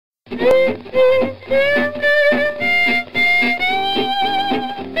Well,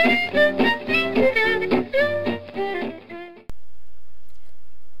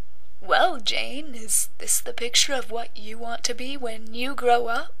 Jane, is this the picture of what you want to be when you grow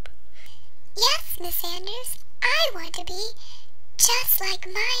up? Yes, Miss Sanders. I want to be just like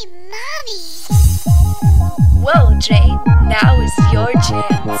my mommy. Well, Jane, now is your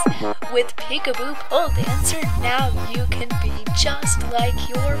chance. With Peekaboo Pole Dancer, now you can be just like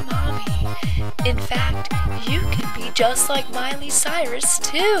your mommy. In fact, you can be just like Miley Cyrus,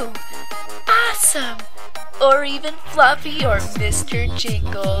 too. Awesome! Or even Fluffy or Mr.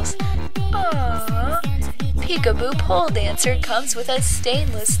 Jingles. Aww. Peekaboo Pole Dancer comes with a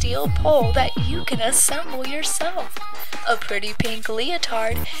stainless steel pole that you can assemble yourself, a pretty pink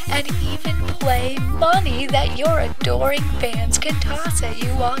leotard, and even play money that your adoring fans can toss at you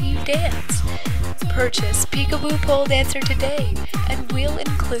while you dance. Purchase Peekaboo Pole Dancer today, and we'll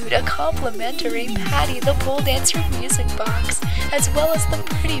include a complimentary Patty the Pole Dancer music box, as well as the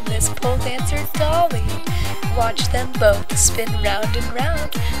Pretty Miss Pole Dancer dolly. Watch them both spin round and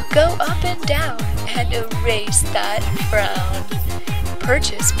round, go up and down, and erase that frown.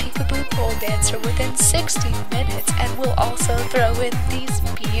 Purchase Peekaboo Pole Dancer within 60 minutes, and we'll also throw in these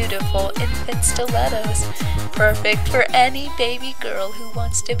beautiful infant stilettos, perfect for any baby girl who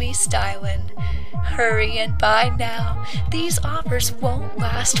wants to be stylin. Hurry and buy now. These offers won't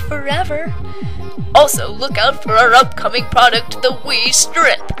last forever. Also, look out for our upcoming product, the Wii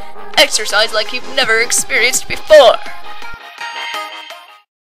Strip. Exercise like you've never experienced before.